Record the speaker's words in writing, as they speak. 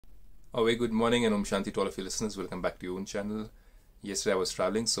A very good morning and Om Shanti to all of you listeners. Welcome back to your own channel. Yesterday I was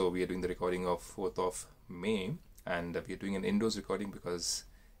traveling, so we are doing the recording of 4th of May, and we are doing an indoors recording because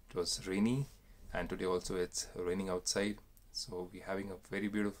it was rainy, and today also it's raining outside. So we're having a very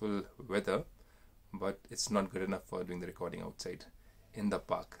beautiful weather, but it's not good enough for doing the recording outside in the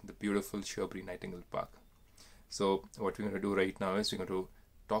park, the beautiful Sherbury Nightingale Park. So what we're going to do right now is we're going to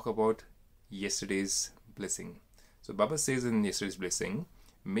talk about yesterday's blessing. So Baba says in yesterday's blessing,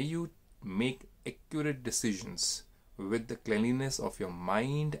 may you make accurate decisions with the cleanliness of your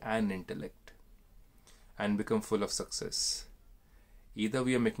mind and intellect and become full of success. Either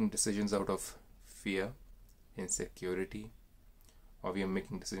we are making decisions out of fear, insecurity, or we are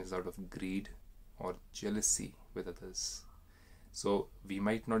making decisions out of greed or jealousy with others. So we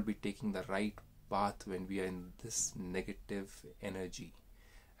might not be taking the right path when we are in this negative energy.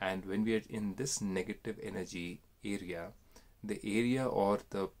 And when we are in this negative energy area, the area or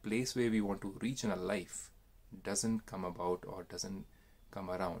the place where we want to reach in our life doesn't come about or doesn't come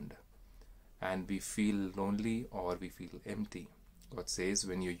around, and we feel lonely or we feel empty. God says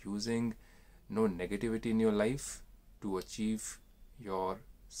when you're using no negativity in your life to achieve your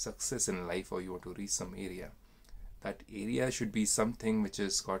success in life, or you want to reach some area, that area should be something which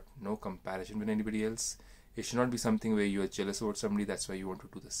has got no comparison with anybody else. It should not be something where you are jealous about somebody, that's why you want to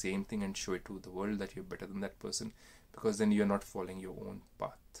do the same thing and show it to the world that you're better than that person, because then you're not following your own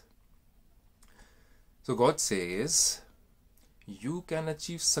path. So God says you can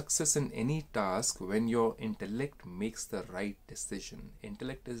achieve success in any task when your intellect makes the right decision.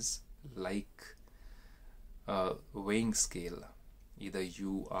 Intellect is like a weighing scale. Either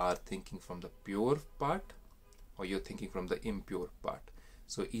you are thinking from the pure part or you're thinking from the impure part.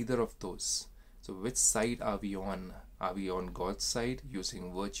 So either of those. So which side are we on? Are we on God's side,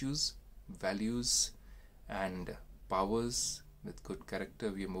 using virtues, values and powers with good character,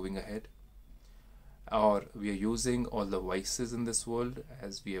 we are moving ahead? Or we are using all the vices in this world,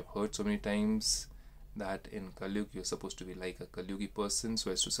 as we have heard so many times that in Kali Yuga you're supposed to be like a Kali Yugi person so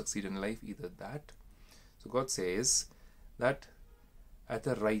as to succeed in life, either that. So God says that at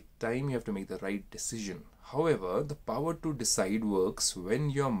the right time you have to make the right decision. However, the power to decide works when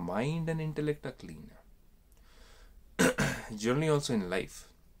your mind and intellect are clean. Generally also in life,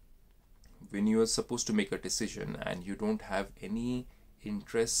 when you are supposed to make a decision and you don't have any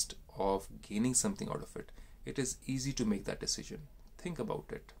interest of gaining something out of it, it is easy to make that decision. Think about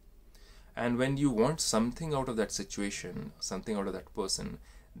it. And when you want something out of that situation, something out of that person,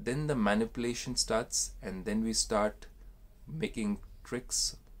 then the manipulation starts, and then we start making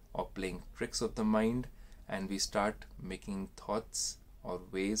tricks or playing tricks of the mind, and we start making thoughts or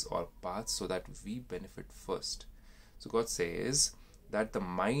ways or paths so that we benefit first. So God says that the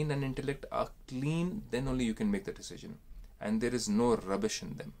mind and intellect are clean, then only you can make the decision, and there is no rubbish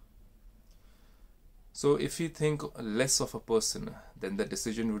in them. So if we think less of a person, then the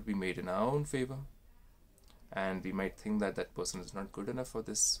decision would be made in our own favor, and we might think that that person is not good enough for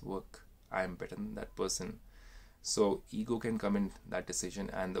this work, I am better than that person. So ego can come in that decision,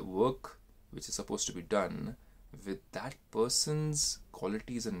 and the work which is supposed to be done with that person's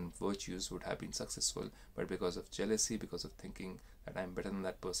qualities and virtues would have been successful, but because of jealousy, because of thinking that I'm better than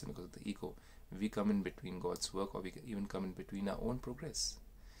that person, because of the ego, we come in between God's work, or we even come in between our own progress.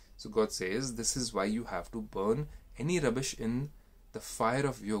 So God says this is why you have to burn any rubbish in the fire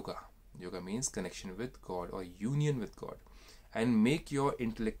of yoga. Yoga means connection with God or union with God, and make your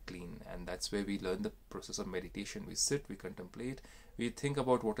intellect clean. And that's where we learn the process of meditation. We sit, we contemplate, we think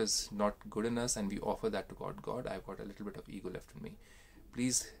about what is not good in us, and we offer that to God. God, I've got a little bit of ego left in me,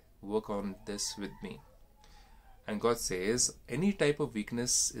 please work on this with me. And God says any type of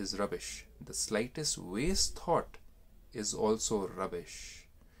weakness is rubbish. The slightest waste thought is also rubbish.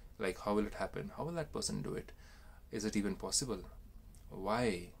 Like, how will it happen? How will that person do it? Is it even possible?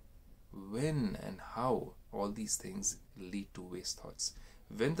 Why? When and how? All these things lead to waste thoughts.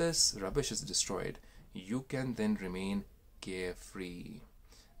 When this rubbish is destroyed, you can then remain carefree.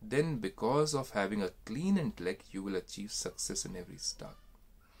 Then, because of having a clean intellect, you will achieve success in every task.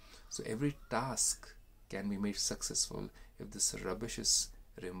 So every task can be made successful if this rubbish is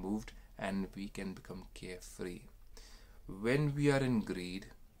removed, and we can become carefree. When we are in greed,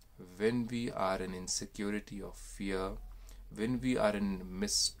 when we are in insecurity or fear, when we are in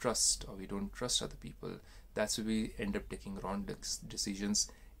mistrust or we don't trust other people, that's where we end up taking wrong decisions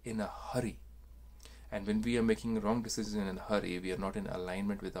in a hurry. And when we are making wrong decisions in a hurry, we are not in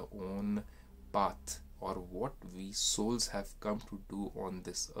alignment with our own path or what we souls have come to do on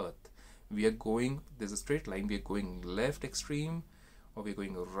this earth. We are going, there's a straight line, we are going left extreme or we're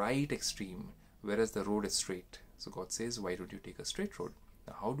going right extreme, whereas the road is straight. So God says, why don't you take a straight road?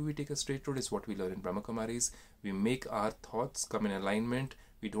 Now, how do we take a straight road is what we learn in Brahmakumaris. We make our thoughts come in alignment.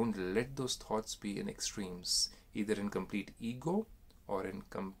 We don't let those thoughts be in extremes, either in complete ego or in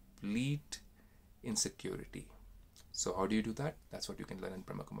complete insecurity. So how do you do that? That's what you can learn in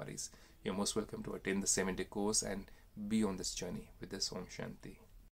Brahmakumaris. You're most welcome to attend the 7-day course and be on this journey with this Om Shanti.